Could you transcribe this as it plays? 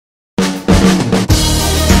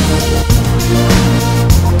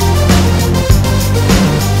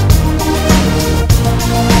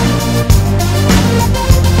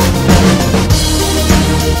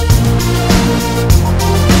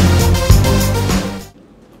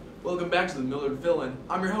to the Millard Villain.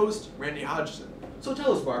 I'm your host, Randy Hodgson. So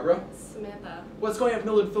tell us, Barbara. Samantha. What's going on at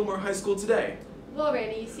Millard Fillmore High School today? Well,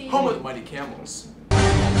 Randy, you see... Home of the Mighty Camels.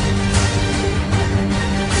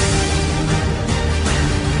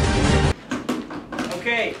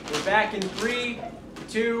 Okay, we're back in 3,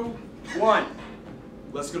 2, 1.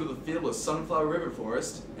 Let's go to the field of Sunflower River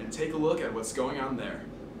Forest and take a look at what's going on there.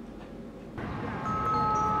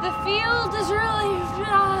 The field is really...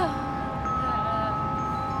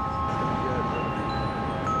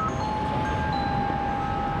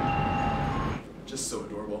 Just so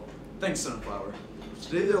adorable. Thanks, Sunflower.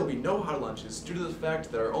 Today there will be no hot lunches due to the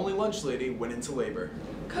fact that our only lunch lady went into labor.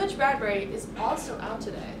 Coach Bradbury is also out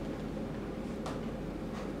today.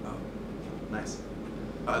 Oh, nice.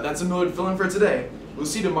 That's a Millard Fill-In for today. We'll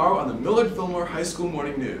see you tomorrow on the Millard Fillmore High School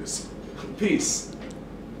Morning News. Peace.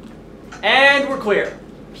 And we're clear.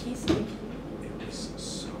 Peace. It was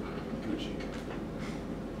so Gucci.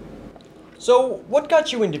 So, what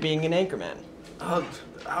got you into being an anchorman? I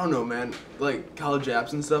don't know, man. Like college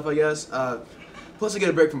apps and stuff, I guess. Plus, I get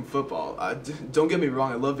a break from football. Don't get me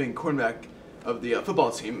wrong, I love being quarterback of the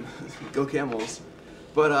football team. Go Camels.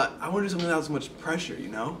 But I want to do something without so much pressure, you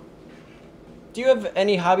know? Do you have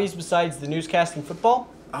any hobbies besides the newscast and football?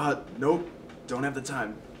 Nope. Don't have the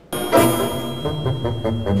time.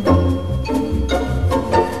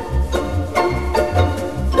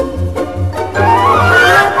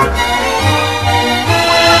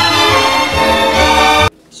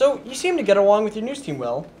 So, you seem to get along with your news team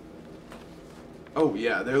well. Oh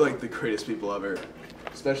yeah, they're like the greatest people ever.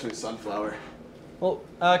 Especially Sunflower. Well,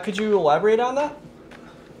 could you elaborate on that?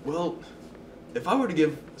 Well, if I were to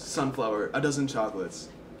give Sunflower a dozen chocolates,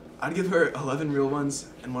 I'd give her 11 real ones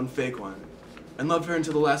and 1 fake one, and love her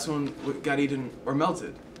until the last one got eaten or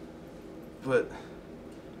melted. But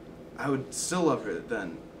I would still love her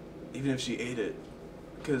then, even if she ate it,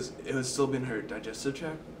 because it would still be in her digestive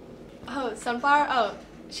tract. Oh, Sunflower? Oh,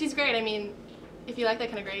 she's great. I mean, if you like that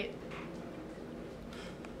kind of great.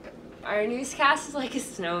 Our newscast is like a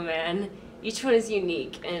snowman. Each one is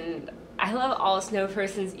unique, and I love all snow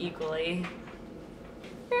persons equally.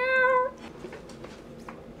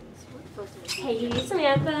 Hey,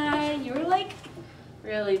 Samantha, you were like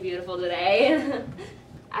really beautiful today.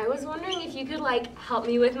 I was wondering if you could like help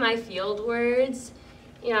me with my field words,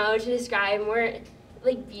 you know, to describe more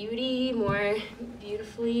like beauty, more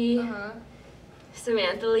beautifully,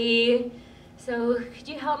 Samantha-ly. So could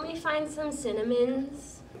you help me find some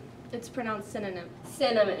cinnamons? It's pronounced synonym.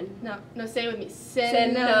 Cinnamon. No, say it with me.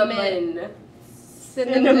 Cinnamon.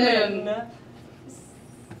 Cinnamon.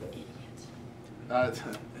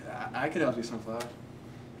 I could help you, Sunflower.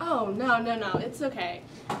 Oh, no, it's okay.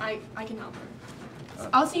 I can help her.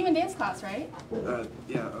 I'll see you in dance class, right?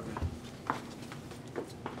 Yeah, okay.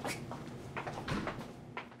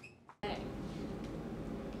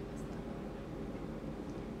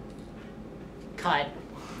 Cut.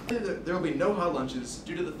 There will be no hot lunches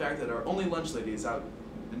due to the fact that our only lunch lady is out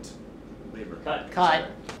into labor.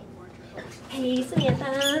 Cut. Hey,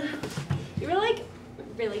 Samantha. You were like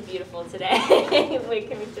really beautiful today. Wait,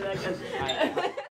 can we do that again?